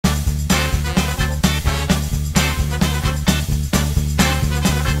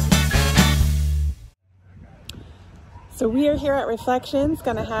So we are here at Reflections,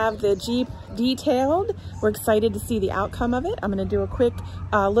 gonna have the Jeep detailed. We're excited to see the outcome of it. I'm gonna do a quick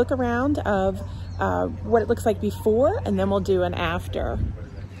look around of what it looks like before, and then we'll do an after.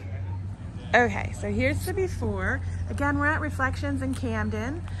 Okay, so here's the before. Again, we're at Reflections in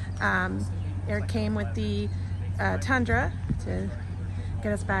Camden. Eric came with the Tundra to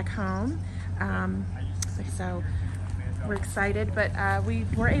get us back home. So we're excited, but we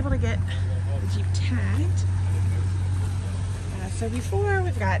were able to get the Jeep tagged. So before,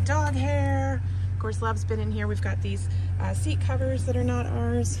 we've got dog hair. Of course, Love's been in here. We've got these seat covers that are not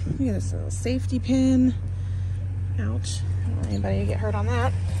ours. Look at this little safety pin. Ouch, I don't want anybody to get hurt on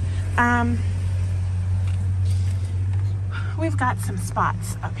that. We've got some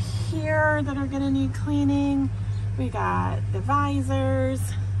spots up here that are gonna need cleaning. We got the visors.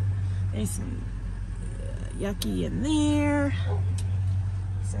 There's some yucky in there.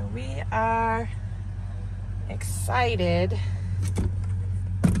 So we are excited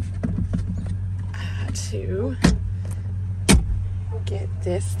to get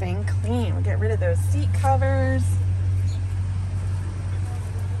this thing clean. We'll get rid of those seat covers.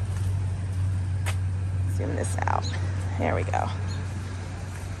 Zoom this out. There we go.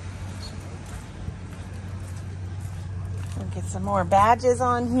 We'll get some more badges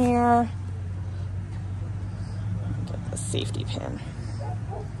on here. Get the safety pin.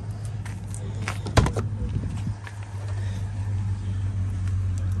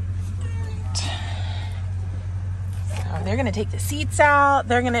 They're gonna take the seats out.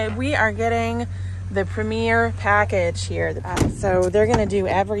 We are getting the premier package here. So they're gonna do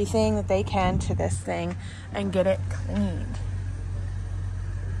everything that they can to this thing and get it cleaned.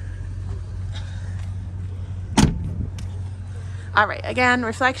 All right, again,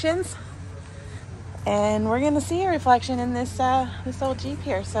 Reflections. And we're gonna see a reflection in this this old Jeep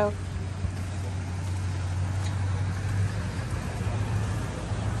here. So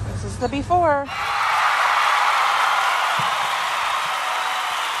this is the before.